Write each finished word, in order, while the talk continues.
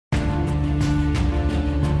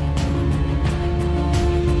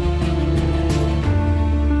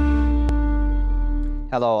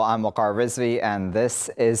Hello, I'm Waqar Rizvi, and this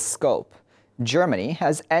is Scope. Germany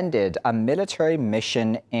has ended a military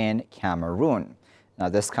mission in Cameroon. Now,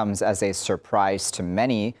 this comes as a surprise to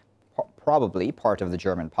many, probably part of the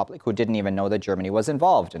German public, who didn't even know that Germany was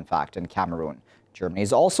involved, in fact, in Cameroon. Germany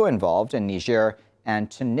is also involved in Niger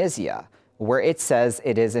and Tunisia, where it says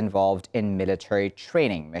it is involved in military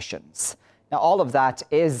training missions. Now, all of that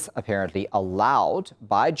is apparently allowed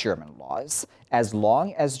by German laws as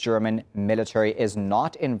long as German military is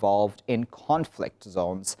not involved in conflict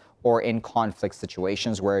zones or in conflict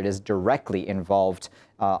situations where it is directly involved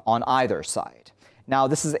on either side. Now,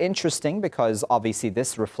 this is interesting because obviously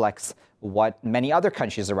this reflects what many other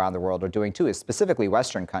countries around the world are doing too, specifically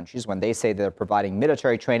Western countries, when they say they're providing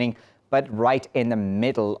military training, but right in the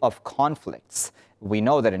middle of conflicts. We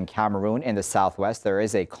know that in Cameroon, in the southwest, there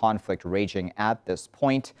is a conflict raging at this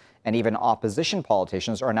point, and even opposition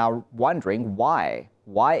politicians are now wondering why.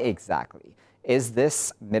 Why exactly is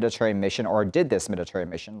this military mission, or did this military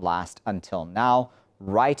mission last until now,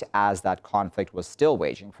 right as that conflict was still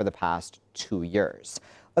waging for the past 2 years?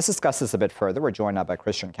 Let's discuss this a bit further. We're joined now by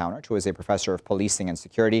Christian Kaunert, who is a professor of policing and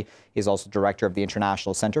security. He's also director of the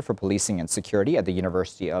International Centre for Policing and Security at the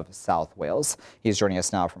University of South Wales. He's joining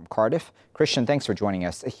us now from Cardiff. Christian, thanks for joining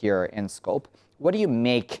us here in Scope. What do you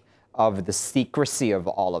make of the secrecy of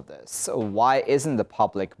all of this? Why isn't the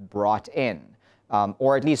public brought in,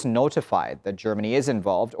 or at least notified that Germany is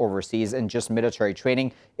involved overseas in just military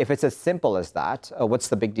training? If it's as simple as that, what's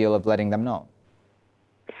the big deal of letting them know?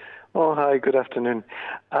 Oh, hi, good afternoon.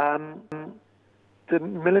 The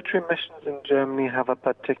military missions in Germany have a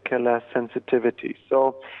particular sensitivity.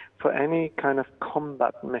 So for any kind of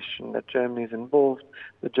combat mission that Germany is involved,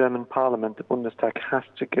 the German parliament, the Bundestag, has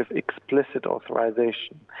to give explicit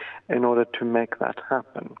authorization in order to make that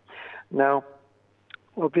happen. Now,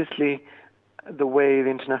 obviously, the way the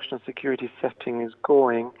international security setting is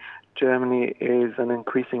going, Germany is an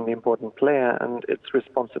increasingly important player, and its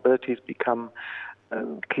responsibilities become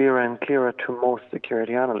clearer and clearer to most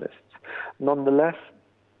security analysts. Nonetheless,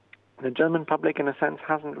 the German public, in a sense,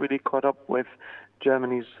 hasn't really caught up with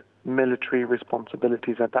Germany's military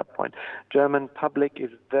responsibilities at that point. German public is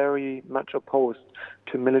very much opposed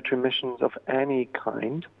to military missions of any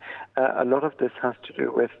kind. A lot of this has to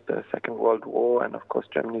do with the Second World War and, of course,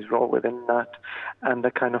 Germany's role within that, and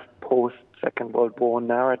the kind of post-Second World War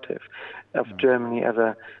narrative of Germany as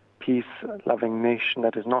a peace-loving nation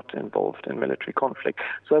that is not involved in military conflict.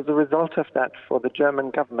 So as a result of that, for the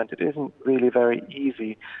German government, it isn't really very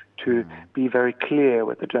easy to be very clear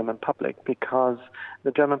with the German public, because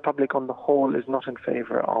the German public on the whole is not in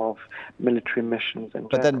favor of military missions in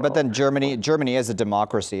general. But then Germany is a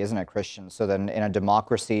democracy, isn't it, Christian? So then in a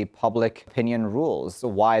democracy, public opinion rules. So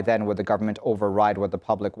why then would the government override what the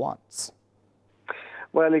public wants?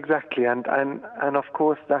 Well, exactly, and of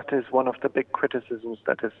course that is one of the big criticisms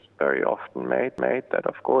that is very often made, that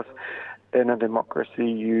of course in a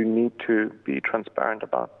democracy you need to be transparent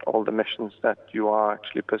about all the missions that you are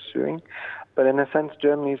actually pursuing. But in a sense,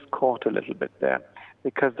 Germany is caught a little bit there,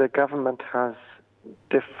 because the government has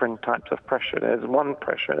different types of pressure. There's one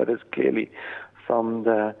pressure that is clearly from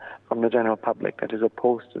the general public that is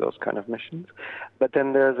opposed to those kind of missions. But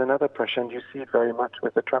then there's another pressure, and you see it very much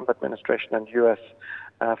with the Trump administration and U.S.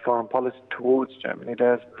 Foreign policy towards Germany.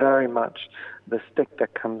 There's very much the stick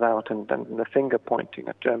that comes out and the finger pointing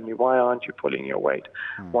at Germany. Why aren't you pulling your weight?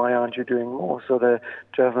 Why aren't you doing more? So the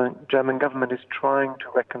German government is trying to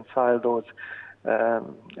reconcile those,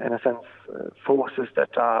 in a sense, forces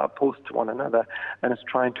that are opposed to one another, and is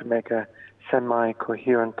trying to make a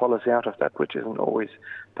semi-coherent policy out of that, which isn't always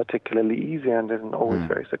particularly easy and isn't always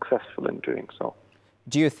very successful in doing so.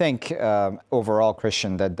 Do you think overall,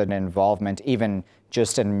 Christian, that the involvement, even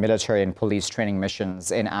just in military and police training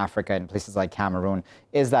missions in Africa and places like Cameroon,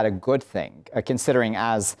 is that a good thing? Considering,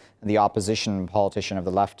 as the opposition politician of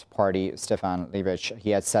the left party, Stefan Liebich,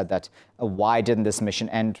 he had said that why didn't this mission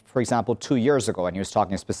end, for example, 2 years ago? And he was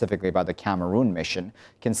talking specifically about the Cameroon mission,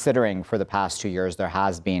 considering for the past 2 years there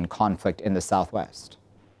has been conflict in the southwest.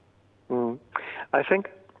 I think,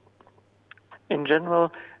 in general,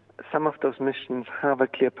 some of those missions have a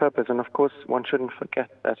clear purpose, and of course one shouldn't forget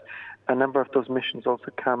that a number of those missions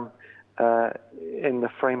also come in the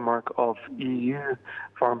framework of EU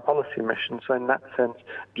foreign policy missions. So in that sense,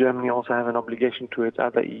 Germany also has an obligation to its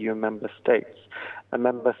other EU member states, and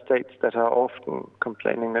member states that are often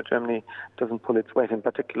complaining that Germany doesn't pull its weight, in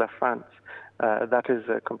particular France. That is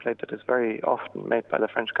a complaint that is very often made by the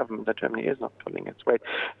French government, that Germany is not pulling its weight.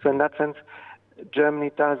 So in that sense,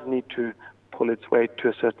 Germany does need to pull its weight to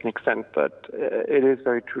a certain extent, but it is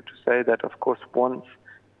very true to say that, of course, once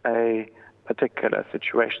a particular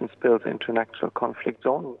situation spills into an actual conflict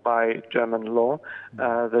zone by German law,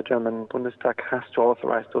 the German Bundestag has to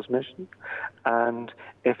authorize those missions. And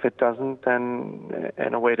if it doesn't, then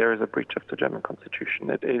in a way there is a breach of the German constitution.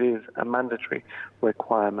 It is a mandatory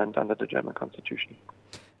requirement under the German constitution.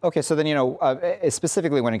 Okay, so then,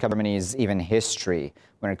 specifically when it comes to Germany's even history,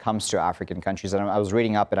 when it comes to African countries, and I was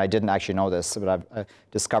reading up, and I didn't actually know this, but I've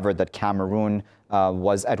discovered that Cameroon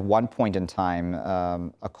was at one point in time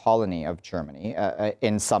a colony of Germany,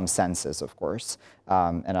 in some senses, of course.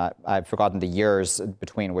 And I've forgotten the years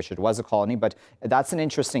between which it was a colony, but that's an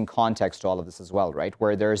interesting context to all of this as well, right?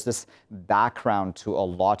 Where there's this background to a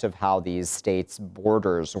lot of how these states'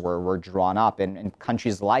 borders were drawn up. In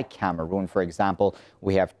countries like Cameroon, for example,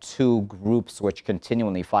 we have two groups which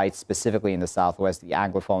continually fight, specifically in the southwest, the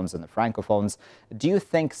Anglophones and the Francophones. Do you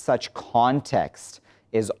think such context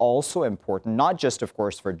is also important, not just, of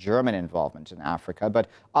course, for German involvement in Africa, but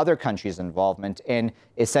other countries' involvement in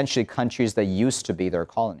essentially countries that used to be their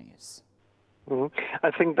colonies? Mm-hmm.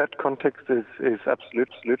 I think that context is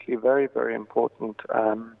absolutely very, very important.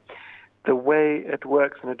 The way it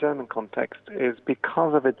works in a German context is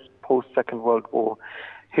because of its post-Second World War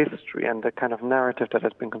history and the kind of narrative that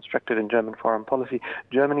has been constructed in German foreign policy,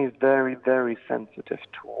 Germany is very, very sensitive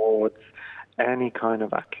towards any kind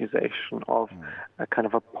of accusation of a kind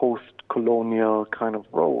of a post-colonial kind of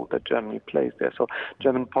role that Germany plays there. So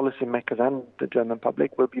German policymakers and the German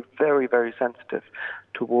public will be very, very sensitive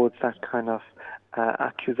towards that kind of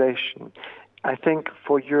accusation. I think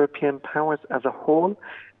for European powers as a whole,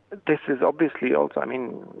 this is obviously also,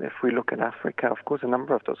 if we look at Africa, of course, a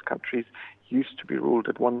number of those countries used to be ruled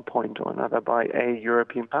at one point or another by a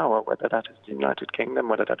European power, whether that is the United Kingdom,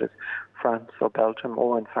 whether that is France or Belgium,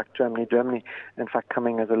 or in fact Germany. Germany, in fact,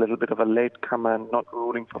 coming as a little bit of a latecomer and not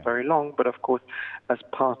ruling for very long, but of course as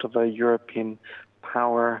part of a European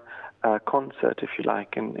power concert, if you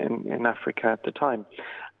like, in Africa at the time.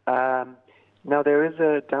 Now there is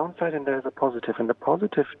a downside and there is a positive, and the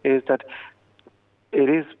positive is that it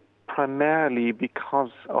is primarily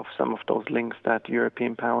because of some of those links that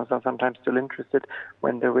European powers are sometimes still interested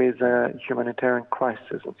when there is a humanitarian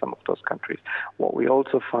crisis in some of those countries. What we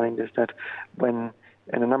also find is that when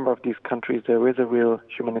in a number of these countries there is a real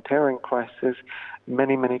humanitarian crisis,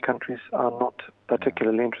 many countries are not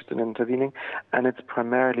particularly interested in intervening, and it's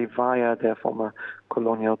primarily via their former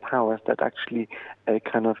colonial powers that actually a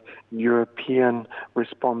kind of European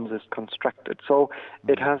response is constructed. So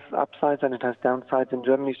it has upsides and it has downsides. In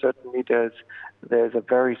Germany, certainly there's a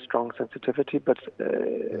very strong sensitivity, but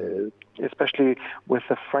especially with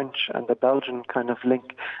the French and the Belgian kind of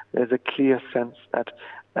link, there's a clear sense that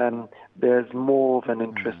there's more of an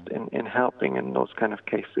interest in helping in those kind of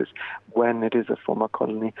cases when it is a former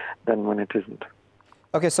colony than when it isn't.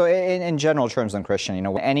 Okay, so in general terms, then, Christian,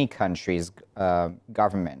 when any country's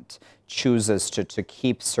government chooses to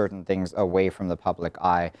keep certain things away from the public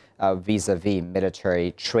eye vis-a-vis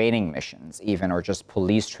military training missions, even, or just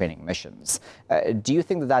police training missions, do you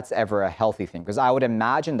think that that's ever a healthy thing? Because I would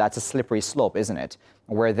imagine that's a slippery slope, isn't it?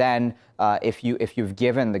 Where then, if you've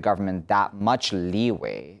given the government that much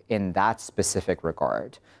leeway in that specific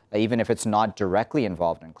regard, even if it's not directly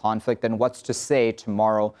involved in conflict, then what's to say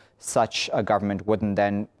tomorrow such a government wouldn't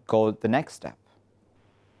then go the next step?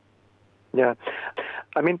 Yeah,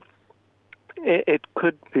 it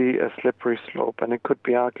could be a slippery slope, and it could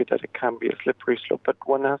be argued that it can be a slippery slope, but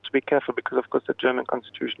one has to be careful because, of course, the German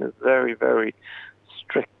constitution is very, very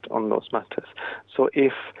strict on those matters. So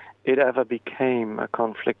if it ever became a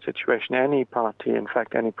conflict situation, any party, in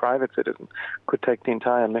fact any private citizen, could take the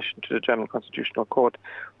entire mission to the German Constitutional Court,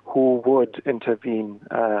 who would intervene,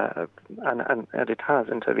 and it has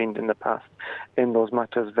intervened in the past in those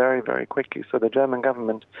matters very, very quickly. So the German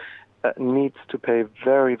government needs to pay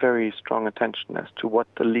very, very strong attention as to what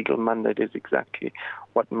the legal mandate is exactly,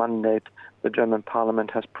 what mandate the German parliament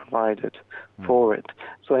has provided for it.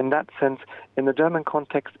 So in that sense, in the German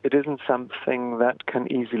context, it isn't something that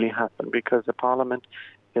can easily happen because the parliament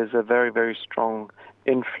is a very, very strong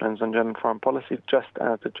influence on German foreign policy, just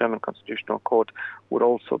as the German Constitutional Court would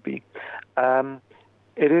also be.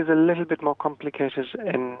 It is a little bit more complicated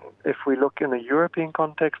if we look in a European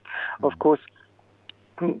context. Of course,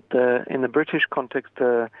 in the British context,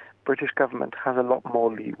 the British government has a lot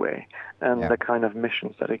more leeway and the kind of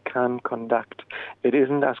missions that it can conduct. It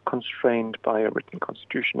isn't as constrained by a written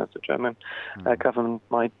constitution as the German government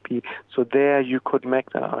might be. So there you could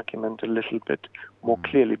make that argument a little bit more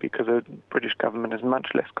clearly because the British government is much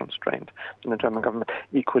less constrained than the German government.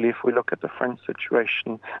 Equally, if we look at the French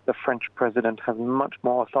situation, the French president has much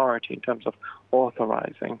more authority in terms of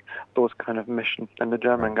authorizing those kind of missions than the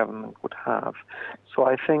German government would have. So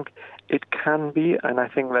I think it can be, and I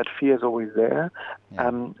think that fear is always there,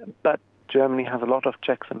 but Germany has a lot of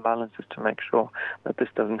checks and balances to make sure that this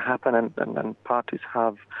doesn't happen, and parties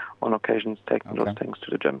have on occasions taken those things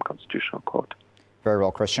to the German Constitutional Court. Very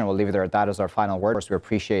well, Christian. We'll leave it there. That is our final word. Of course, we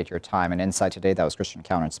appreciate your time and insight today. That was Christian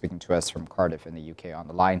Kaunert speaking to us from Cardiff in the UK on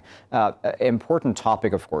the line. Important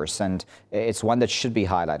topic, of course, and it's one that should be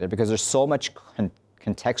highlighted because there's so much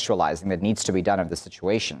contextualizing that needs to be done of the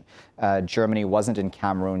situation. Germany wasn't in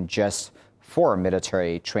Cameroon just for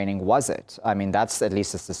military training, was it? I mean, that's at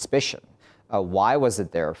least a suspicion. Why was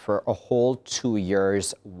it there for a whole 2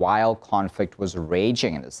 years while conflict was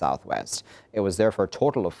raging in the southwest? It was there for a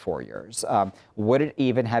total of 4 years. Would it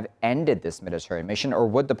even have ended this military mission, or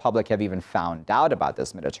would the public have even found out about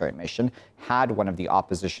this military mission had one of the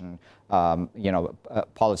opposition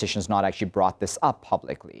politicians not actually brought this up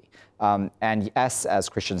publicly? And yes, as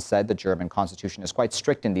Christian said, the German constitution is quite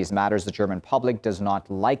strict in these matters. The German public does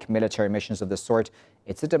not like military missions of this sort.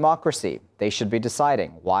 It's a democracy. They should be deciding.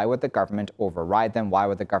 Why would the government override them? Why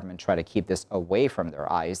would the government try to keep this away from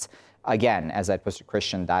their eyes? Again, as I put to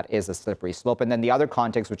Christian, that is a slippery slope. And then the other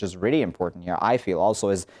context, which is really important here, I feel also,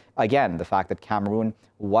 is, again, the fact that Cameroon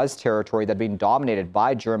was territory that had been dominated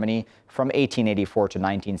by Germany from 1884 to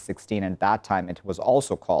 1916. And at that time, it was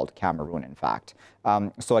also called Cameroon, in fact.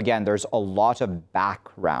 So again, there's a lot of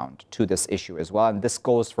background to this issue as well. And this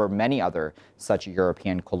goes for many other such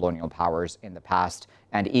European colonial powers in the past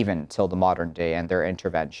and even till the modern day and their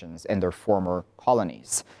interventions in their former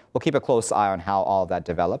colonies. We'll keep a close eye on how all of that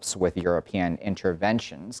develops with European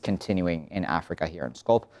interventions continuing in Africa here in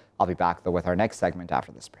Scope. I'll be back, though, with our next segment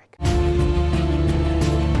after this break.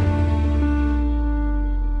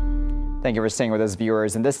 Thank you for staying with us,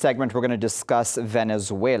 viewers. In this segment, we're going to discuss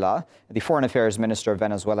Venezuela. The Foreign Affairs Minister of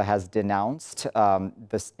Venezuela has denounced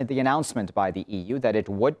the announcement by the EU that it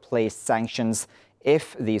would place sanctions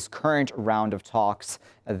if these current round of talks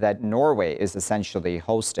that Norway is essentially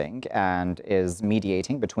hosting and is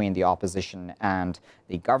mediating between the opposition and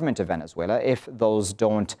the government of Venezuela, if those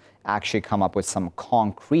don't actually come up with some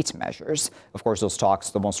concrete measures. Of course, those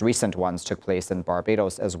talks, the most recent ones, took place in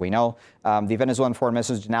Barbados, as we know. The Venezuelan foreign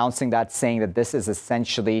minister is denouncing that, saying that this is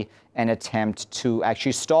essentially an attempt to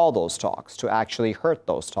actually stall those talks, to actually hurt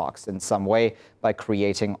those talks in some way by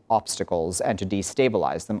creating obstacles and to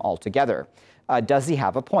destabilize them altogether. Does he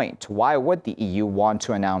have a point? Why would the EU want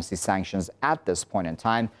to announce these sanctions at this point in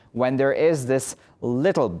time when there is this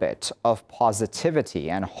little bit of positivity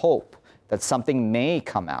and hope that something may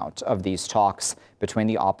come out of these talks between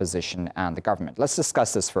the opposition and the government? Let's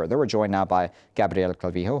discuss this further. We're joined now by Gabriel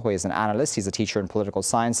Clavijo, who is an analyst. He's a teacher in political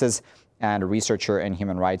sciences and a researcher in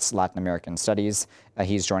human rights, Latin American studies.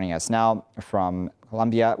 He's joining us now from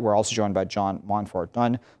Colombia. We're also joined by Mountfort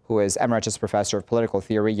Dunn, who is Emeritus Professor of Political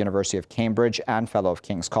Theory, University of Cambridge, and Fellow of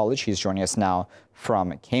King's College. He's joining us now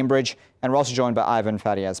from Cambridge. And we're also joined by Ivan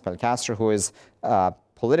Faris Pelcastre, who is a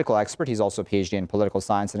political expert. He's also a PhD in political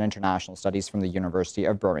science and international studies from the University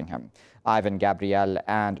of Birmingham. Ivan, Gabriel,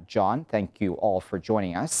 and John, thank you all for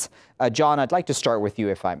joining us. John, I'd like to start with you,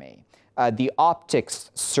 if I may. The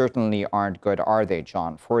optics certainly aren't good, are they,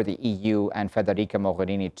 John, for the EU and Federica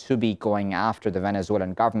Mogherini to be going after the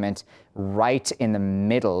Venezuelan government right in the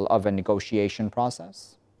middle of a negotiation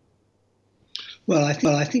process? Well,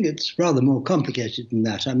 I think it's rather more complicated than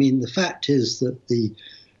that. I mean, the fact is that the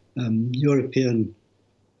European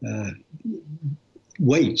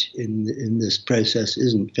weight in this process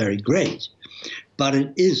isn't very great, but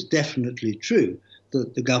it is definitely true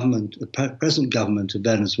that the present government of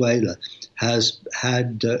Venezuela has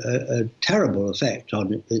had a terrible effect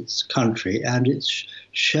on its country, and it's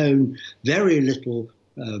shown very little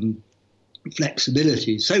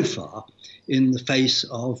flexibility so far in the face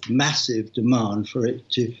of massive demand for it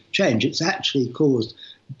to change. It's actually caused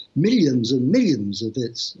millions and millions of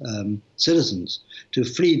its citizens to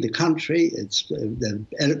flee the country. The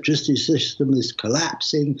electricity system is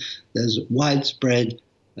collapsing. There's widespread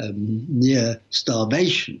near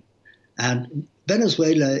starvation. And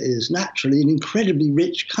Venezuela is naturally an incredibly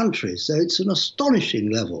rich country, so it's an astonishing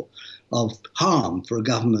level of harm for a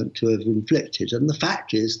government to have inflicted. And the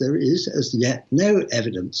fact is, there is as yet no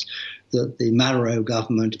evidence that the Maduro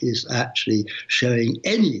government is actually showing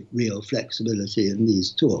any real flexibility in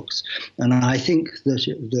these talks. And I think that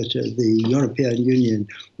the European Union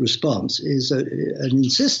response is an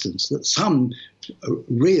insistence that some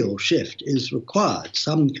real shift is required,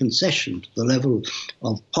 some concession to the level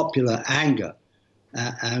of popular anger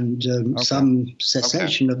and some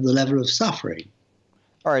cessation of the level of suffering.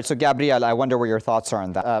 All right, so Gabriel, I wonder what your thoughts are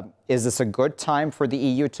on that. Is this a good time for the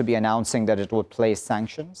EU to be announcing that it would place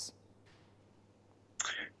sanctions?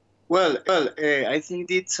 Well, I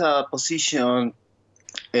think it's a position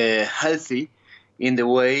healthy in the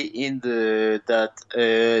way that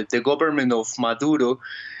the government of Maduro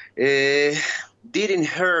didn't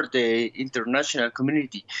hurt the international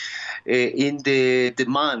community in the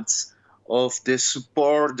demands of the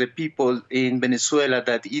support the people in Venezuela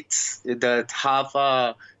that have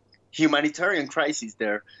a humanitarian crisis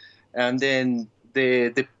there, and then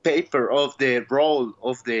the paper of the role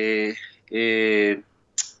of the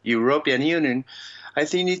European Union, I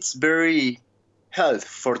think it's very helpful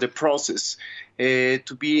for the process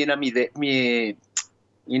to be in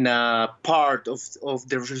a part of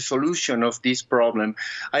the resolution of this problem.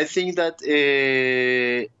 I think that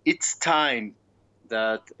it's time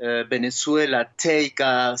that Venezuela take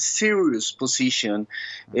a serious position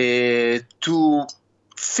to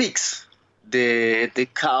fix the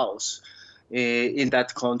chaos in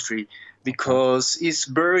that country, because it's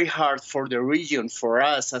very hard for the region, for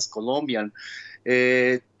us as Colombian,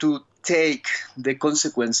 to take the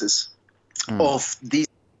consequences of this.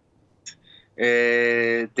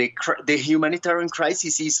 The humanitarian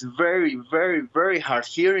crisis is very, very, very hard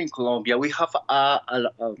here in Colombia. We have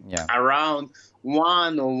around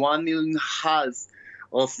 1.5 million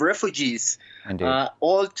of refugees.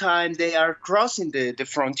 All time they are crossing the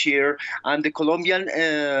frontier, and the Colombian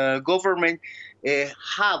government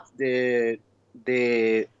have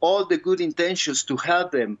all the good intentions to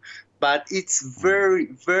help them, but it's very,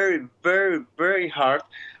 very, very, very hard,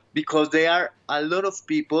 because there are a lot of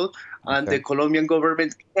people, and the Colombian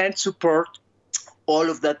government can't support all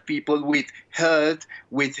of that people with health,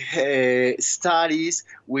 with studies,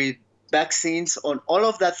 with vaccines, on all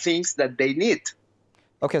of that things that they need.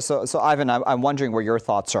 Okay, so Ivan, I'm wondering where your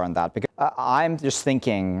thoughts are on that, because I'm just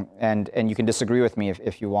thinking, and you can disagree with me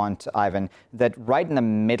if you want, Ivan, that right in the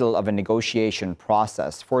middle of a negotiation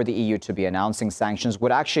process for the EU to be announcing sanctions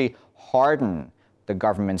would actually harden the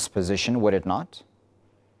government's position, would it not?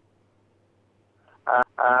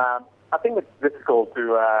 I think it's difficult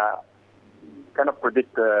to kind of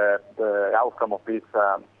predict the outcome of these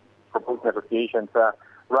proposed negotiations.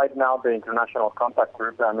 Right now, the international contact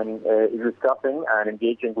group, is discussing and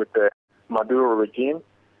engaging with the Maduro regime.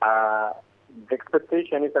 The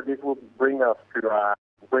expectation is that this will bring us to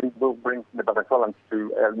bring the Venezuelans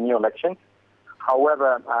to new elections.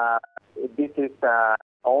 However, this is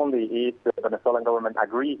only if the Venezuelan government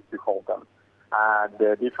agrees to hold them.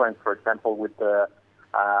 The difference, for example, with the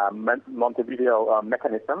Montevideo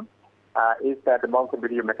mechanism is that the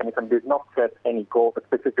Montevideo mechanism did not set any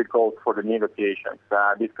specific goals for the negotiations.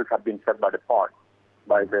 This could have been set by the parts,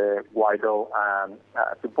 by the Guaido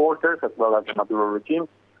supporters, as well as the Maduro regime.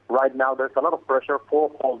 Right now, there's a lot of pressure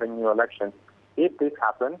for holding new elections. If this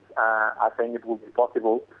happens, I think it will be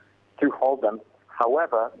possible to hold them.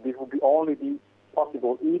 However, this will only be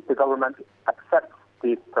possible if the government accepts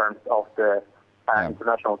these terms of the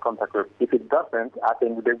international contact group. If it doesn't, I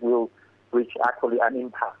think they will reach actually an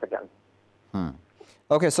impasse again.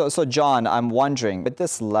 Okay, so John, I'm wondering, with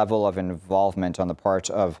this level of involvement on the part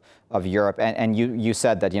of Europe, and you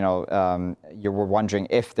said that, you were wondering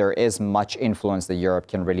if there is much influence that Europe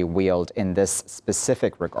can really wield in this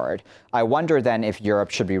specific regard. I wonder then if Europe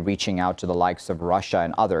should be reaching out to the likes of Russia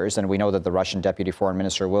and others, and we know that the Russian Deputy Foreign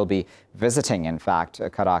Minister will be visiting, in fact,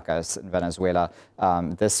 Caracas in Venezuela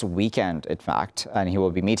this weekend, in fact, and he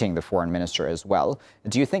will be meeting the Foreign Minister as well.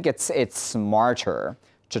 Do you think it's smarter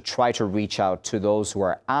to try to reach out to those who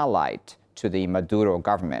are allied to the Maduro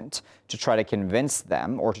government, to try to convince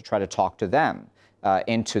them or to try to talk to them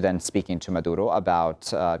into then speaking to Maduro about,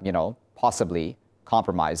 possibly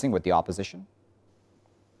compromising with the opposition?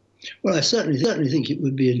 Well, I certainly think it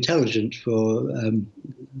would be intelligent for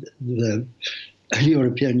the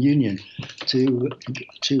European Union to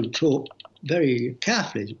talk very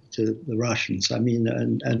carefully to the Russians.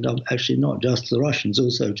 And actually not just the Russians,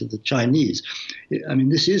 also to the Chinese.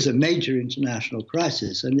 This is a major international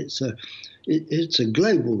crisis, and it's a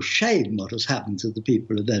global shame what has happened to the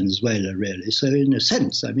people of Venezuela, really. So in a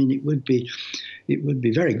sense, it would be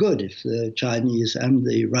very good if the Chinese and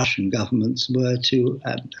the Russian governments were to,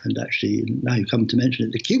 and actually now you come to mention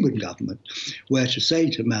it, the Cuban government, were to say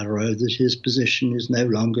to Maduro that his position is no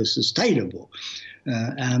longer sustainable.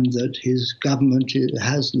 And that his government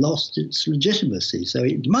has lost its legitimacy. So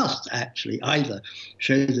it must actually either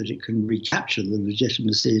show that it can recapture the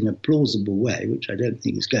legitimacy in a plausible way, which I don't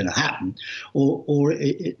think is going to happen, or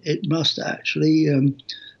it must actually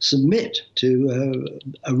submit to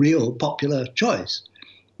a real popular choice.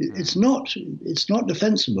 It's not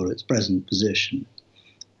defensible, its present position.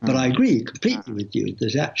 But I agree completely with you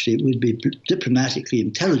that actually it would be diplomatically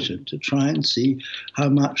intelligent to try and see how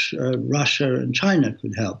much Russia and China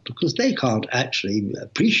could help, because they can't actually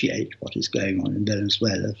appreciate what is going on in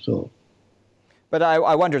Venezuela at all. But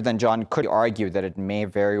I wonder then, John, could you argue that it may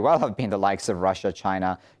very well have been the likes of Russia,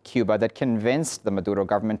 China, Cuba that convinced the Maduro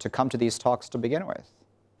government to come to these talks to begin with?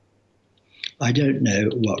 I don't know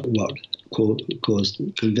what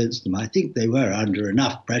convinced them. I think they were under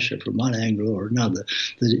enough pressure from one angle or another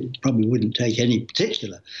that it probably wouldn't take any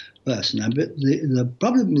particular person. But the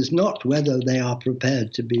problem is not whether they are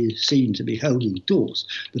prepared to be seen to be holding talks.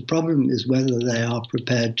 The problem is whether they are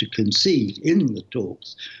prepared to concede in the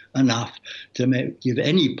talks enough to give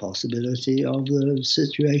any possibility of the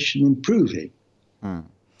situation improving.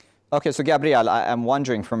 Okay, so Gabriel, I'm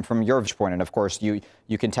wondering from your viewpoint, and of course you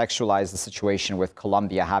contextualize the situation with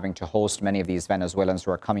Colombia having to host many of these Venezuelans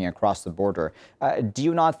who are coming across the border. Do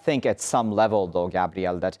you not think at some level, though,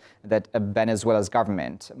 Gabriel, that Venezuela's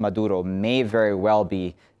government, Maduro, may very well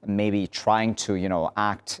be maybe trying to,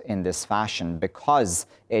 act in this fashion because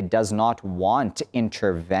it does not want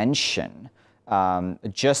intervention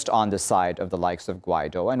just on the side of the likes of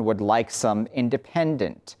Guaido and would like some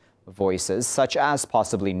independent voices, such as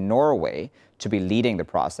possibly Norway, to be leading the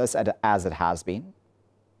process as it has been?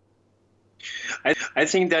 I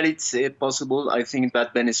think that it's possible. I think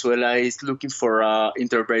that Venezuela is looking for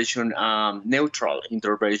intervention, neutral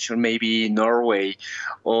intervention, maybe Norway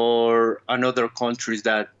or another countries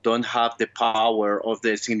that don't have the power of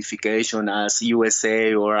the signification as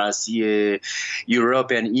USA or as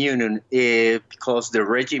European Union, because the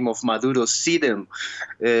regime of Maduro see them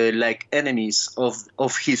like enemies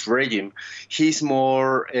of his regime. He's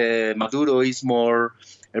more, Maduro is more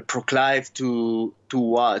proclived to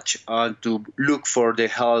watch and to look for the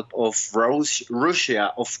help of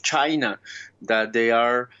Russia, of China, that they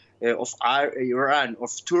are of Iran, of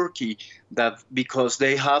Turkey, that because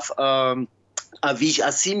they have a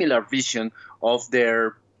similar vision of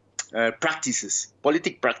their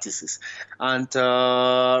politic practices. And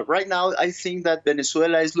right now, I think that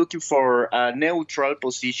Venezuela is looking for a neutral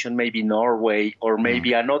position, maybe Norway or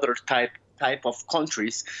maybe another type of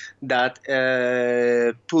countries that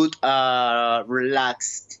put a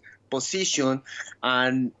relaxed position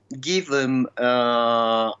and give them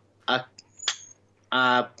a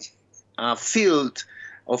field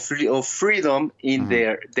of freedom in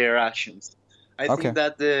their actions. I think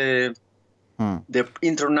that the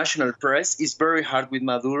international press is very hard with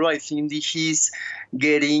Maduro. I think he's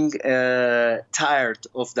getting tired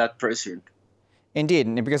of that president.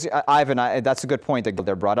 Indeed, because Ivan, that's a good point that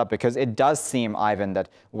they're brought up, because it does seem, Ivan, that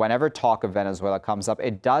whenever talk of Venezuela comes up,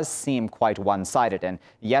 it does seem quite one-sided. And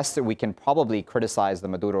yes, we can probably criticize the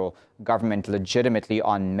Maduro government legitimately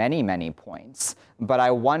on many, many points. But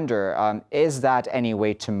I wonder, is that any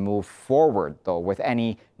way to move forward, though, with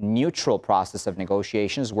any neutral process of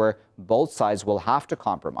negotiations where both sides will have to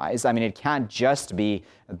compromise? I mean, it can't just be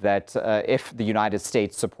that if the United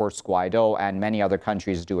States supports Guaido and many other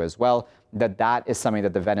countries do as well, that is something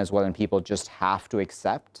that the Venezuelan people just have to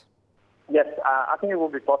accept? Yes, I think it will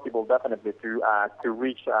be possible, definitely, to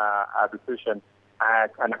reach a decision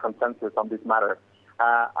and a consensus on this matter.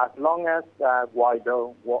 As long as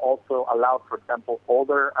Guaido will also allow, for example,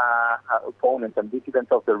 other opponents and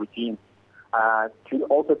dissidents of the regime to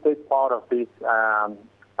also take part of this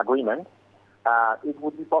agreement, it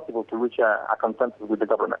would be possible to reach a consensus with the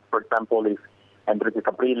government. For example, if Enrique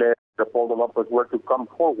Capriles, Leopoldo Lopez were to come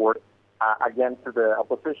forward against the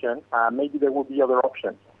opposition, maybe there will be other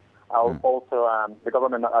options. Also, the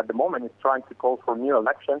government at the moment is trying to call for new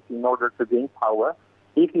elections in order to gain power.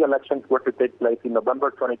 If the elections were to take place in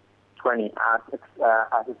November 2020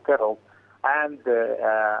 as scheduled, and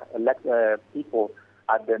the people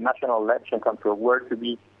at the National Election Council were to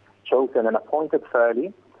be chosen and appointed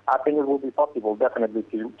fairly, I think it will be possible, definitely,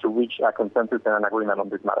 to reach a consensus and an agreement on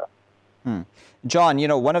this matter. John,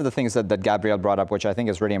 one of the things that Gabriel brought up, which I think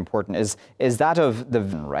is really important, is that of the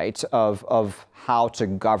right of how to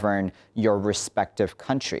govern your respective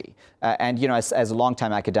country. And as a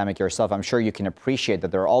longtime academic yourself, I'm sure you can appreciate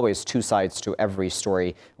that there are always two sides to every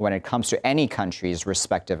story when it comes to any country's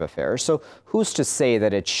respective affairs. So who's to say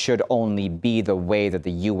that it should only be the way that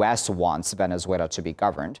the U.S. wants Venezuela to be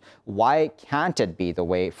governed? Why can't it be the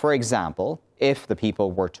way, for example, if the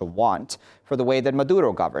people were to want, for the way that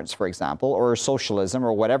Maduro governs, for example, or socialism,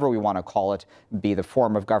 or whatever we want to call it, be the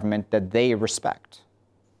form of government that they respect?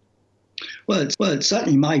 Well, it's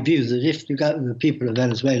certainly my view that if the people of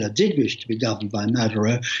Venezuela did wish to be governed by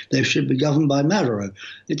Maduro, they should be governed by Maduro.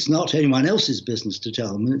 It's not anyone else's business to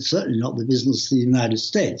tell them, and it's certainly not the business of the United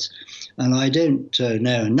States. And I don't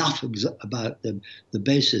know enough about the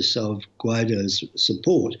basis of Guaido's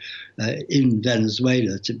support in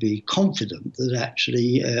Venezuela to be confident that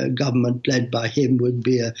actually a government led by him would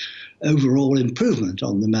be an overall improvement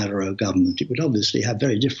on the Maduro government. It would obviously have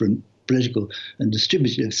very different political and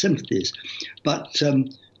distributive sympathies. But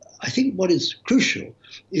I think what is crucial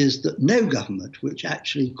is that no government which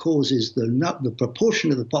actually causes the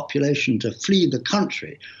proportion of the population to flee the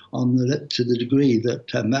country to the degree that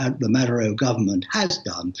the Maduro government has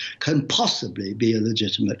done can possibly be a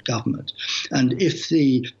legitimate government. And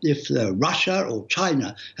if Russia or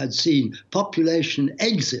China had seen population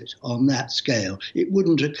exit on that scale, it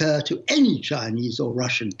wouldn't occur to any Chinese or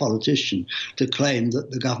Russian politician to claim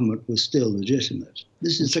that the government was still legitimate.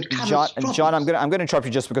 This is a catastrophic. John, I'm going to interrupt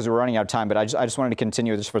you just because we're running out of time, but I just wanted to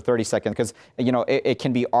continue this for 30 seconds because, you know, it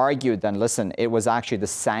can be argued then, listen, it was actually the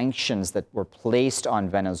sanctions that were placed on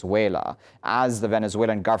Venezuela, as the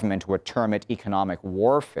Venezuelan government would term it, economic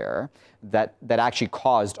warfare, that actually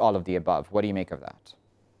caused all of the above. What do you make of that?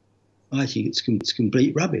 I think it's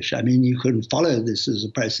complete rubbish. I mean, you can follow this as a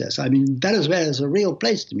process. I mean, Venezuela is a real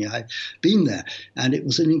place to me. I've been there, and it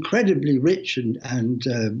was an incredibly rich and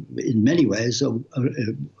in many ways, an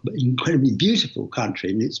incredibly beautiful country,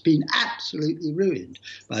 and it's been absolutely ruined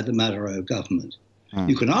by the Maduro government.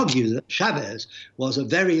 You can argue that Chavez was a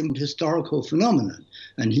very historical phenomenon,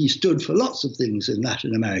 and he stood for lots of things in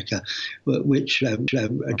Latin America, which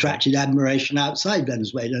attracted admiration outside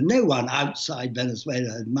Venezuela. No one outside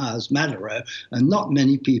Venezuela admires Maduro, and not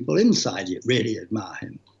many people inside it really admire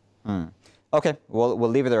him. Okay, we'll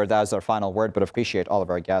leave it there. That was our final word, but appreciate all of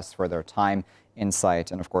our guests for their time,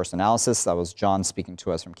 insight, and of course analysis. That was John speaking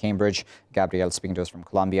to us from Cambridge, Gabriel speaking to us from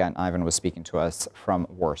Colombia, and Ivan was speaking to us from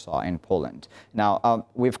Warsaw in Poland. Now,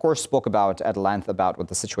 we of course spoke at length about what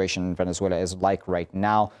the situation in Venezuela is like right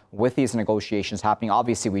now with these negotiations happening.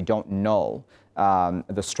 Obviously, we don't know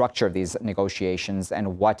the structure of these negotiations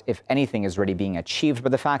and what, if anything, is really being achieved.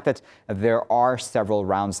 But the fact that there are several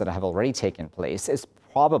rounds that have already taken place is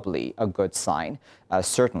probably a good sign,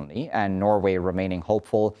 certainly, and Norway remaining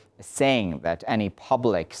hopeful, saying that any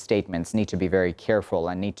public statements need to be very careful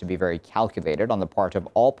and need to be very calculated on the part of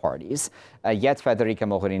all parties. Yet Federica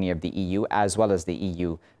Mogherini of the EU, as well as the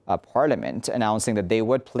EU Parliament, announcing that they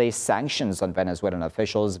would place sanctions on Venezuelan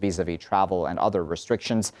officials vis-a-vis travel and other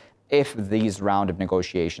restrictions if these round of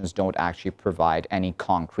negotiations don't actually provide any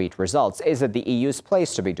concrete results. Is it the EU's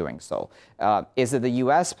place to be doing so? Is it the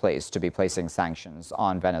U.S. place to be placing sanctions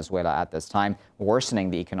on Venezuela at this time, worsening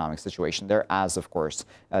the economic situation there, as, of course,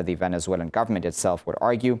 the Venezuelan government itself would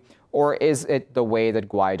argue? Or is it the way that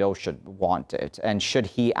Guaido should want it? And should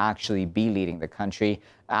he actually be leading the country,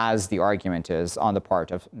 as the argument is on the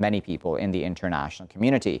part of many people in the international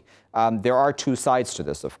community? There are two sides to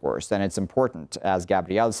this, of course, and it's important, as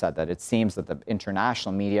Gabriel said, that it seems that the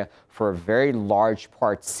international media, for a very large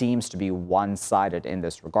part, seems to be one-sided in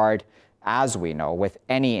this regard. As we know, with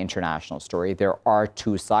any international story, there are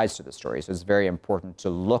two sides to the story. So it's very important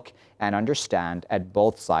to look and understand at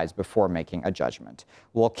both sides before making a judgment.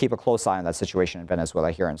 We'll keep a close eye on that situation in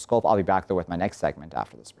Venezuela here in Scope. I'll be back, though, with my next segment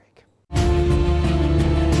after this break.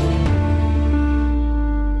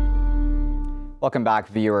 Welcome back,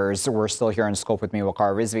 viewers. We're still here in Scope with me,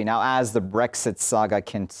 Waqar Rizvi. Now, as the Brexit saga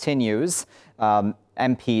continues,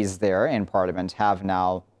 MPs there in Parliament have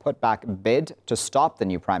now put back a bid to stop the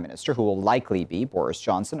new Prime Minister, who will likely be Boris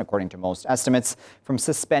Johnson, according to most estimates, from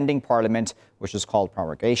suspending Parliament, which is called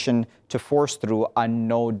prorogation, to force through a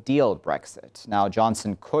no-deal Brexit. Now,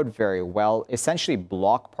 Johnson could very well essentially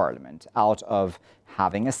block Parliament out of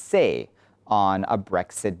having a say on a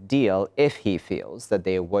Brexit deal if he feels that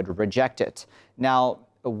they would reject it. Now,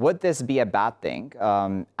 would this be a bad thing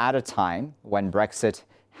at a time when Brexit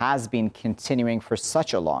has been continuing for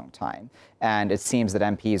such a long time, and it seems that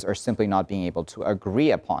MPs are simply not being able to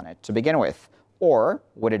agree upon it to begin with? Or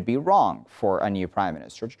would it be wrong for a new Prime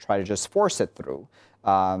Minister to try to just force it through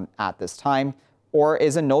at this time? Or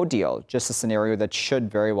is a no deal just a scenario that should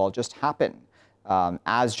very well just happen?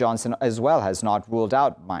 As Johnson as well has not ruled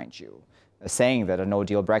out, mind you, saying that a no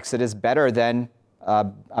deal Brexit is better than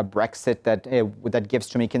a Brexit that gives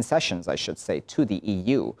too many concessions, I should say, to the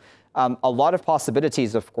EU. A lot of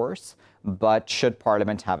possibilities, of course, but should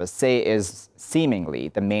Parliament have a say is seemingly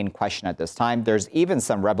the main question at this time. There's even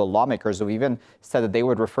some rebel lawmakers who even said that they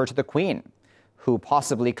would refer to the Queen, who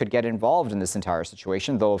possibly could get involved in this entire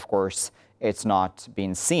situation, though, of course, it's not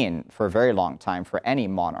been seen for a very long time for any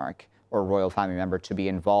monarch or royal family member to be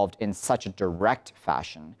involved in such a direct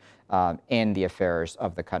fashion in the affairs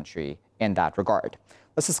of the country in that regard.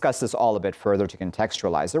 Let's discuss this all a bit further to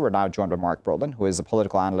contextualize it. We're now joined by Mark Brolin, who is a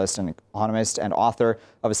political analyst and economist and author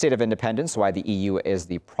of A State of Independence, Why the EU is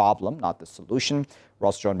the Problem, Not the Solution. We're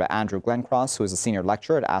also joined by Andrew Glencross, who is a senior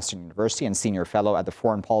lecturer at Aston University and senior fellow at the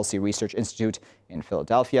Foreign Policy Research Institute in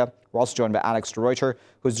Philadelphia. We're also joined by Alex de Ruyter,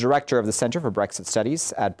 who is director of the Center for Brexit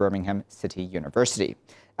Studies at Birmingham City University.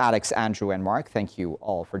 Alex, Andrew, and Mark, thank you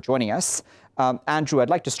all for joining us. Andrew, I'd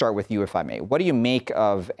like to start with you, if I may. What do you make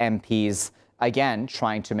of MPs again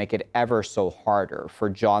trying to make it ever so harder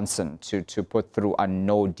for Johnson to put through a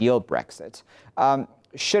no-deal Brexit?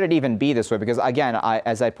 Should it even be this way? Because again,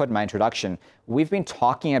 as I put in my introduction, we've been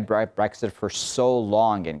talking about Brexit for so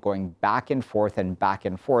long and going back and forth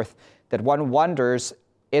that one wonders,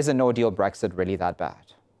 is a no-deal Brexit really that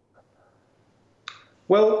bad?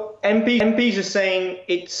 Well, MPs are saying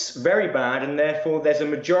it's very bad, and therefore there's a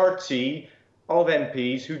majority of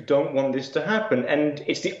MPs who don't want this to happen. And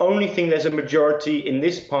it's the only thing there's a majority in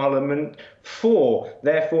this Parliament for.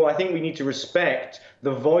 Therefore, I think we need to respect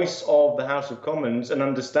the voice of the House of Commons and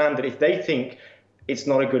understand that if they think it's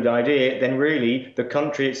not a good idea, then really the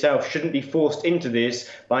country itself shouldn't be forced into this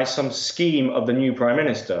by some scheme of the new Prime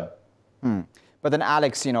Minister. But then,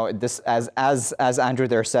 Alex, you know, this, as Andrew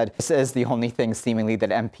there said, this is the only thing seemingly that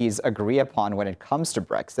MPs agree upon when it comes to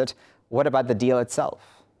Brexit. What about the deal itself?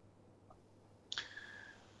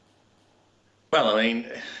 Well, I mean,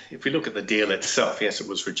 if we look at the deal itself, yes, it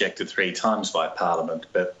was rejected 3 times by Parliament,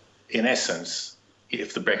 but in essence,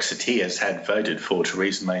 if the Brexiteers had voted for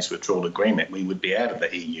Theresa May's withdrawal agreement, we would be out of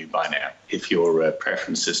the EU by now, if your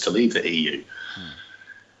preference is to leave the EU.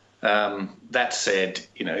 That said,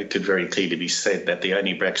 you know, it could very clearly be said that the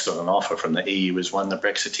only Brexit on offer from the EU is one the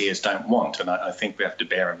Brexiteers don't want. And I think we have to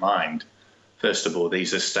bear in mind, first of all,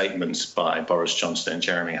 these are statements by Boris Johnson and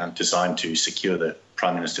Jeremy Hunt designed to secure the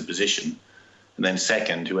Prime Minister position. And then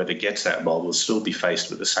second, whoever gets that role will still be faced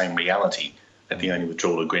with the same reality that the only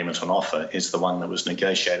withdrawal agreement on offer is the one that was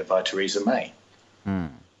negotiated by Theresa May.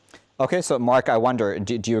 Okay, so Mark, I wonder,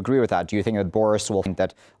 do you agree with that? Do you think that Boris will think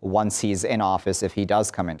that once he's in office, if he does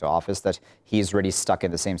come into office, that he's really stuck in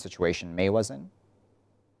the same situation May was in?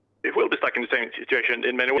 It will be stuck in the same situation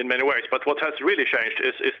in many ways. But what has really changed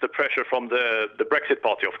is the pressure from the Brexit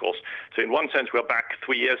party, of course. So in one sense, we're back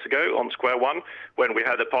 3 years ago on square one, when we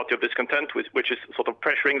had a party of discontent, which is sort of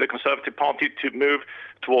pressuring the Conservative Party to move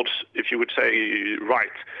towards, if you would say, right.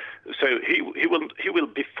 So he will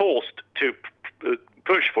be forced to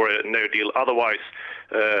push for a no deal. Otherwise,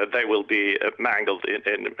 they will be mangled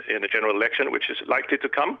in a general election, which is likely to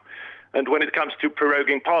come. And when it comes to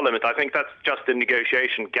proroguing Parliament, I think that's just a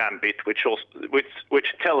negotiation gambit, which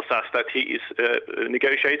tells us that he is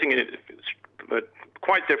negotiating in a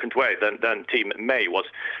quite different way than Team May was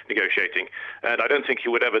negotiating. And I don't think he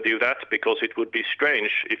would ever do that, because it would be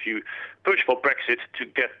strange if you push for Brexit to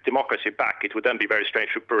get democracy back. It would then be very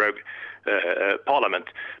strange to prorogue Parliament.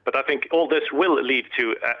 But I think all this will lead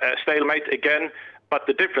to a stalemate again. But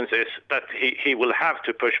the difference is that he will have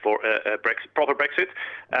to push for a proper Brexit,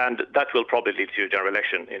 and that will probably lead to a general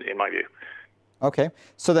election, in my view. Okay.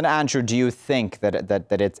 So then, Andrew, do you think that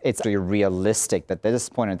it's actually realistic that at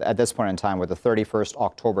this point in time, with the 31st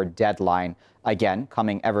October deadline, again,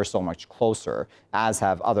 coming ever so much closer, as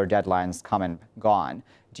have other deadlines come and gone,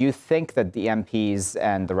 do you think that the MPs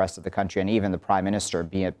and the rest of the country, and even the Prime Minister,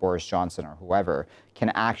 be it Boris Johnson or whoever,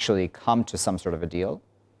 can actually come to some sort of a deal?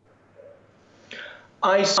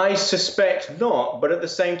 I suspect not, but at the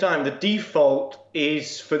same time, the default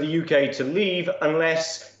is for the UK to leave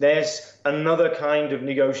unless there's another kind of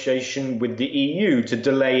negotiation with the EU to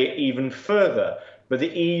delay it even further. But the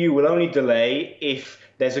EU will only delay if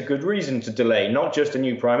there's a good reason to delay, not just a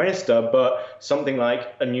new Prime Minister, but something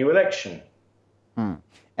like a new election.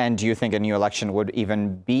 And do you think a new election would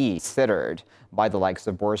even be considered by the likes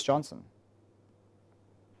of Boris Johnson?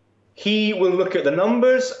 He will look at the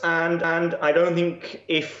numbers, and I don't think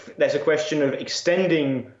if there's a question of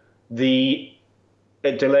extending the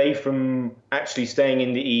delay from actually staying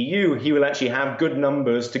in the EU, he will actually have good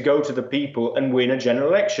numbers to go to the people and win a general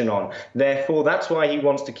election on. Therefore, that's why he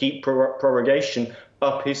wants to keep prorogation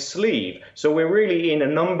up his sleeve. So we're really in a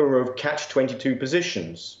number of catch-22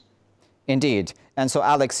 positions. Indeed. And so,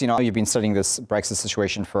 Alex, you know, you've been studying this Brexit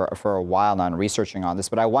situation for a while now and researching on this,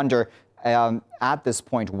 but I wonder, at this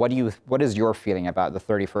point, what is your feeling about the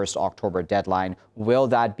 31st October deadline? Will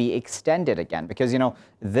that be extended again? Because, you know,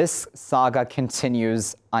 this saga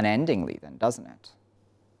continues unendingly then, doesn't it?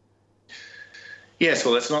 Yes,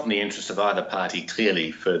 well, it's not in the interest of either party,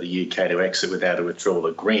 clearly, for the UK to exit without a withdrawal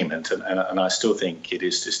agreement. And I still think it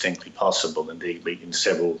is distinctly possible. Indeed, we've been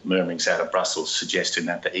several murmurings out of Brussels suggesting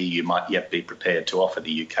that the EU might yet be prepared to offer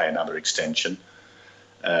the UK another extension.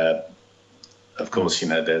 Of course, you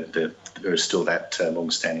know, there is still that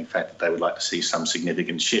long-standing fact that they would like to see some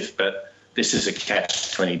significant shift. But this is a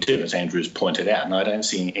catch-22, as Andrew's pointed out. And I don't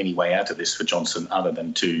see any way out of this for Johnson other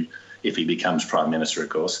than to, if he becomes Prime Minister, of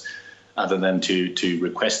course, other than to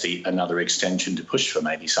request another extension to push for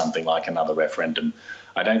maybe something like another referendum.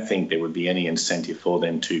 I don't think there would be any incentive for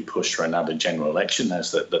them to push for another general election,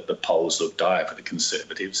 as the polls look dire for the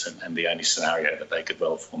Conservatives, and the only scenario that they could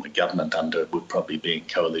well form a government under would probably be in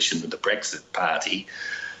coalition with the Brexit Party,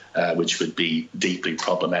 which would be deeply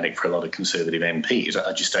problematic for a lot of Conservative MPs.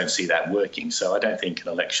 I just don't see that working. So I don't think an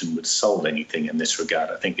election would solve anything in this regard.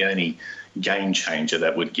 I think the only game changer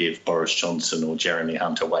that would give Boris Johnson or Jeremy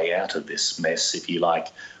Hunt a way out of this mess, if you like,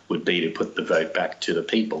 would be to put the vote back to the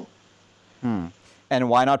people. And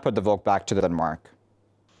why not put the vote back to Denmark?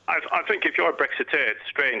 I think if you're a Brexiteer, it's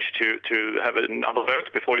strange to have another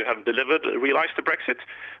vote before you have realised the Brexit.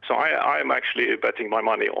 So I'm actually betting my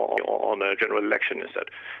money on a general election instead.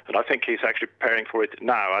 And I think he's actually preparing for it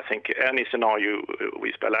now. I think any scenario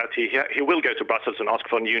we spell out, he will go to Brussels and ask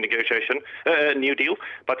for a new deal,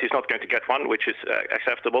 but he's not going to get one, which is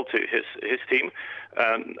acceptable to his team.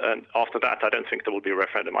 And after that, I don't think there will be a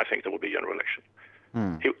referendum. I think there will be a general election.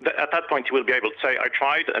 At that point, he will be able to say, I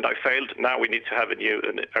tried and I failed. Now we need to have a new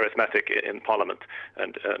arithmetic in Parliament.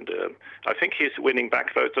 And I think he's winning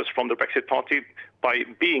back voters from the Brexit Party by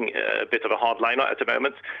being a bit of a hardliner at the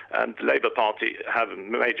moment. And the Labour Party have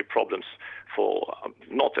major problems for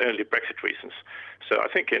not only Brexit reasons. So I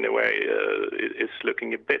think in a way it's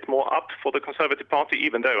looking a bit more up for the Conservative Party,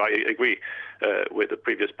 even though I agree with the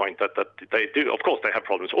previous point that they do. Of course, they have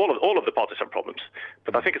problems. All of the parties have problems.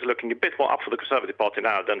 But I think it's looking a bit more up for the Conservative Party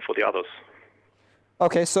now than for the others.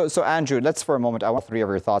 Okay, so Andrew, let's for a moment, I want 3 of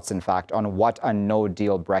your thoughts, in fact, on what a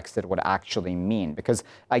no-deal Brexit would actually mean. Because,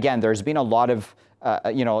 again, there's been a lot of,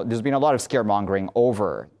 there's been a lot of scaremongering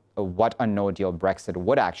over what a no-deal Brexit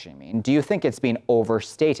would actually mean. Do you think it's been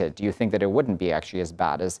overstated? Do you think that it wouldn't be actually as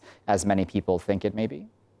bad as many people think it may be?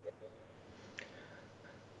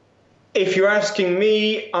 If you're asking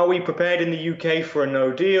me, are we prepared in the UK for a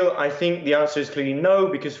no deal? I think the answer is clearly no,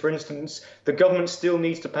 because, for instance, the government still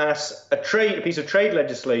needs to pass a piece of trade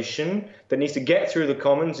legislation that needs to get through the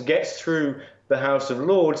Commons, gets through the House of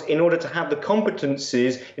Lords, in order to have the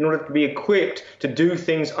competencies, in order to be equipped to do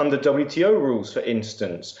things under WTO rules, for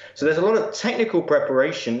instance. So there's a lot of technical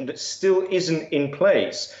preparation that still isn't in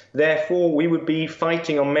place. Therefore, we would be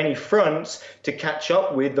fighting on many fronts to catch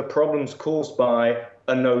up with the problems caused by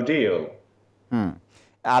a no deal.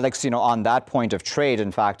 Alex, on that point of trade,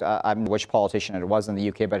 in fact, I don't know which politician it was in the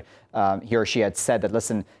UK, but he or she had said that,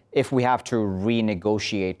 listen, if we have to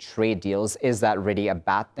renegotiate trade deals, is that really a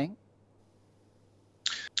bad thing?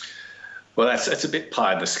 Well, that's a bit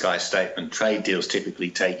pie-in-the-sky statement. Trade deals typically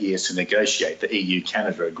take years to negotiate. The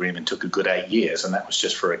EU-Canada agreement took a good 8 years, and that was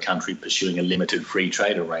just for a country pursuing a limited free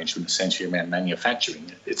trade arrangement, essentially around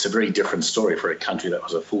manufacturing. It's a very different story for a country that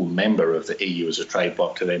was a full member of the EU as a trade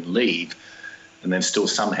bloc to then leave, and then still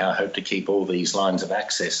somehow hope to keep all these lines of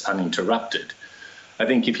access uninterrupted. I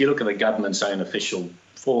think if you look at the government's own official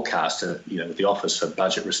forecaster, the Office for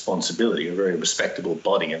Budget Responsibility, a very respectable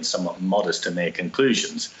body and somewhat modest in their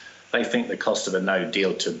conclusions, they think the cost of a no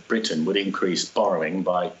deal to Britain would increase borrowing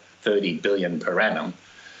by 30 billion per annum,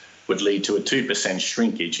 would lead to a 2%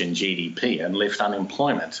 shrinkage in GDP and lift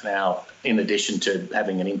unemployment. Now, in addition to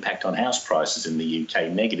having an impact on house prices in the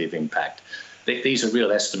UK, negative impact, these are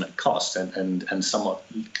real estimate costs and somewhat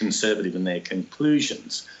conservative in their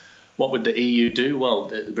conclusions. What would the EU do? Well,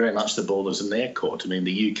 very much the ball is in their court. I mean,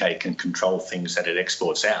 the UK can control things that it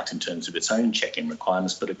exports out in terms of its own check-in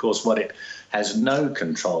requirements. But, of course, what it has no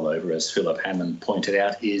control over, as Philip Hammond pointed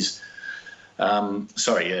out, is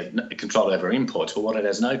control over imports. But what it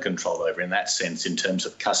has no control over in that sense in terms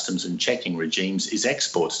of customs and checking regimes is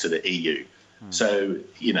exports to the EU. So,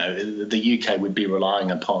 the UK would be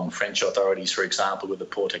relying upon French authorities, for example, with the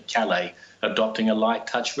Port of Calais, adopting a light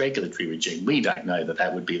touch regulatory regime. We don't know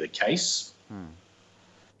that would be the case.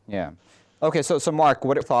 Yeah. Okay, so Mark,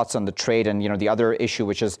 what are your thoughts on the trade? And, the other issue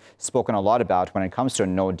which is spoken a lot about when it comes to a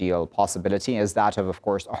no-deal possibility is that of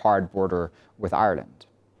course, a hard border with Ireland.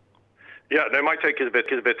 Yeah, no, my take is a bit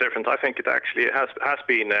different. I think it actually has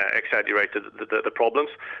been exaggerated, the problems.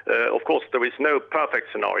 Of course, there is no perfect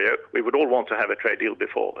scenario. We would all want to have a trade deal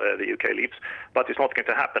before the UK leaves, but it's not going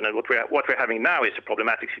to happen. And what we're having now is a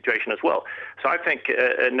problematic situation as well. So I think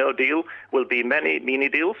a no deal will be many mini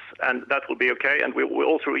deals, and that will be okay. And we will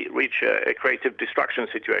also reach a creative destruction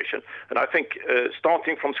situation. And I think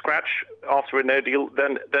starting from scratch after a no deal,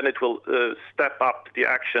 then it will step up the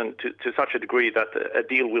action to such a degree that a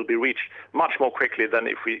deal will be reached much more quickly than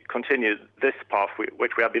if we continue this path,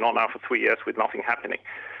 which we have been on now for 3 years with nothing happening.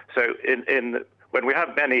 So when we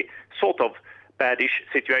have many sort of bad-ish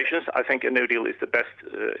situations, I think a no deal is the best.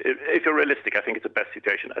 If you're realistic, I think it's the best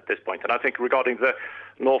situation at this point. And I think regarding the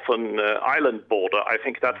Northern Ireland border, I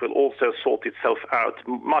think that will also sort itself out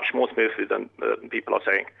much more smoothly than people are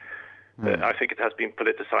saying. I think it has been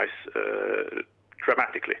politicized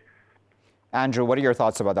dramatically. Andrew, what are your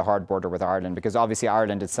thoughts about the hard border with Ireland? Because obviously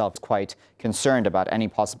Ireland itself is quite concerned about any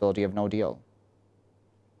possibility of no deal.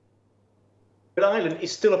 But Ireland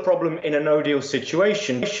is still a problem in a no-deal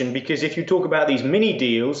situation, because if you talk about these mini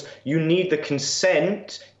deals, you need the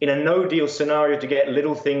consent in a no-deal scenario to get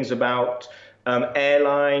little things about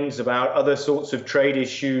airlines, about other sorts of trade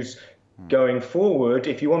issues going forward.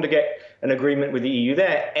 If you want to get an agreement with the EU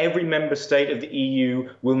there, every member state of the EU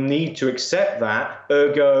will need to accept that.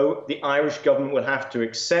 Ergo, the Irish government will have to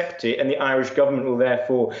accept it, and the Irish government will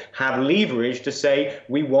therefore have leverage to say,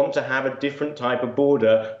 we want to have a different type of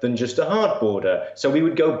border than just a hard border. So we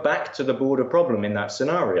would go back to the border problem in that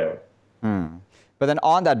scenario. But then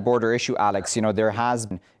on that border issue, Alex, you know, there has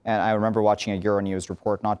been, and I remember watching a Euronews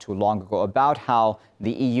report not too long ago about how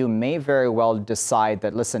the EU may very well decide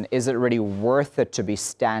that, listen, is it really worth it to be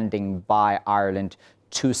standing by Ireland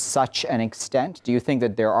to such an extent? Do you think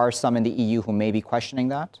that there are some in the EU who may be questioning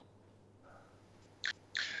that?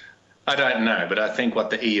 I don't know, but I think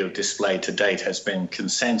what the EU have displayed to date has been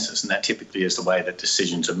consensus, and that typically is the way that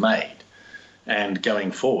decisions are made. And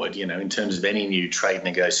going forward, you know, in terms of any new trade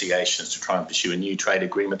negotiations to try and pursue a new trade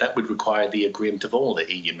agreement, that would require the agreement of all the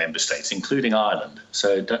EU member states, including Ireland.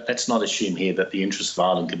 So let's not assume here that the interests of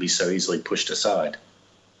Ireland can be so easily pushed aside.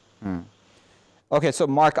 Okay, so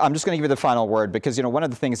Mark, I'm just going to give you the final word because, you know, one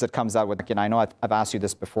of the things that comes out with, and I know I've asked you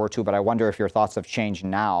this before too, but I wonder if your thoughts have changed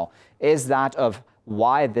now, is that of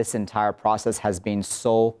why this entire process has been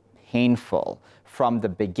so painful from the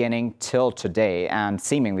beginning till today and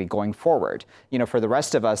seemingly going forward. You know, for the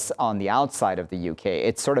rest of us on the outside of the UK,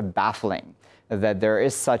 it's sort of baffling that there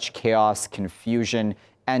is such chaos, confusion,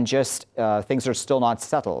 and just things are still not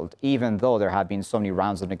settled, even though there have been so many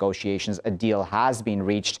rounds of negotiations. A deal has been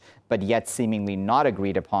reached, but yet seemingly not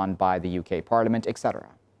agreed upon by the UK Parliament, etc.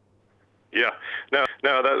 Yeah, no,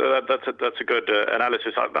 that's a good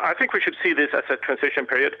analysis. I think we should see this as a transition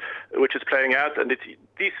period, which is playing out, and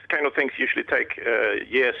these kind of things usually take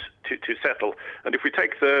years to settle. And if we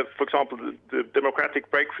take for example, the democratic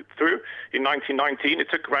breakthrough in 1919, it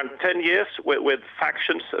took around 10 years with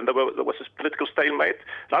factions, and there was a political stalemate.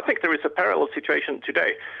 And I think there is a parallel situation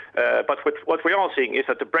today. But what we are seeing is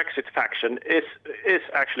that the Brexit faction is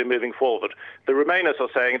actually moving forward. The Remainers are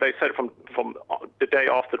saying, they said from the day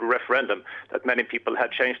after the referendum that many people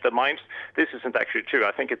had changed their minds. This isn't actually true.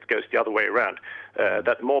 I think it goes the other way around,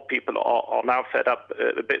 that more people are now fed up,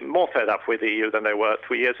 a bit more fed up with the EU than they were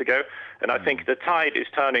 3 years ago. And I think the tide is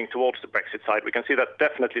turning towards the Brexit side. We can see that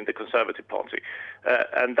definitely in the Conservative Party.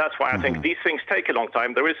 And that's why I think these things take a long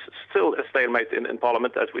time. There is still a stalemate in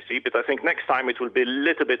Parliament, as we see, but I think next time it will be a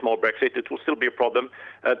little bit more Brexit. It will still be a problem,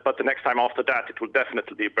 but the next time after that, it will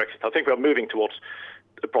definitely be Brexit. I think we are moving towards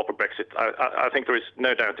a proper Brexit. I think there is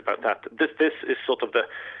no doubt about that. This is sort of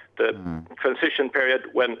the transition period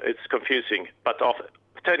when it's confusing. But after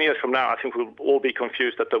 10 years from now, I think we'll all be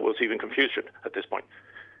confused that there was even confusion at this point.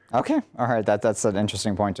 Okay, all right, that's an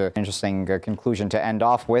interesting point, interesting conclusion to end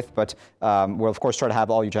off with, but we'll of course try to have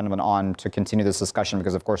all you gentlemen on to continue this discussion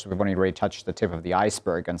because of course we've only really touched the tip of the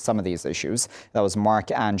iceberg on some of these issues. That was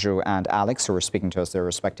Mark, Andrew and Alex who were speaking to us there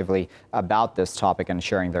respectively about this topic and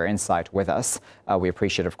sharing their insight with us. We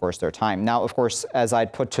appreciate of course their time. Now of course, as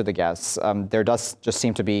I'd put to the guests, there does just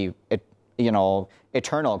seem to be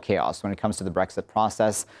eternal chaos when it comes to the Brexit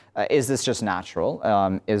process. Is this just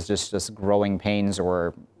natural? Is this just growing pains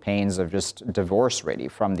or pains of just divorce really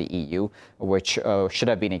from the EU, which should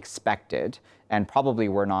have been expected? And probably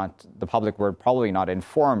the public were probably not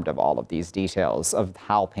informed of all of these details of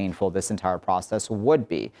how painful this entire process would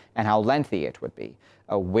be and how lengthy it would be.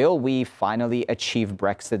 Will we finally achieve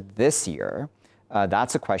Brexit this year?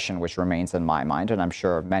 That's a question which remains in my mind, and I'm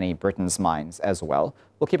sure many Britain's minds as well.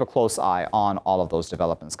 We'll keep a close eye on all of those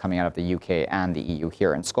developments coming out of the UK and the EU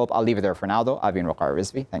here in Scope. I'll leave it there for now, though. I've been Waqar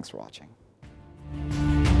Rizvi. Thanks for watching.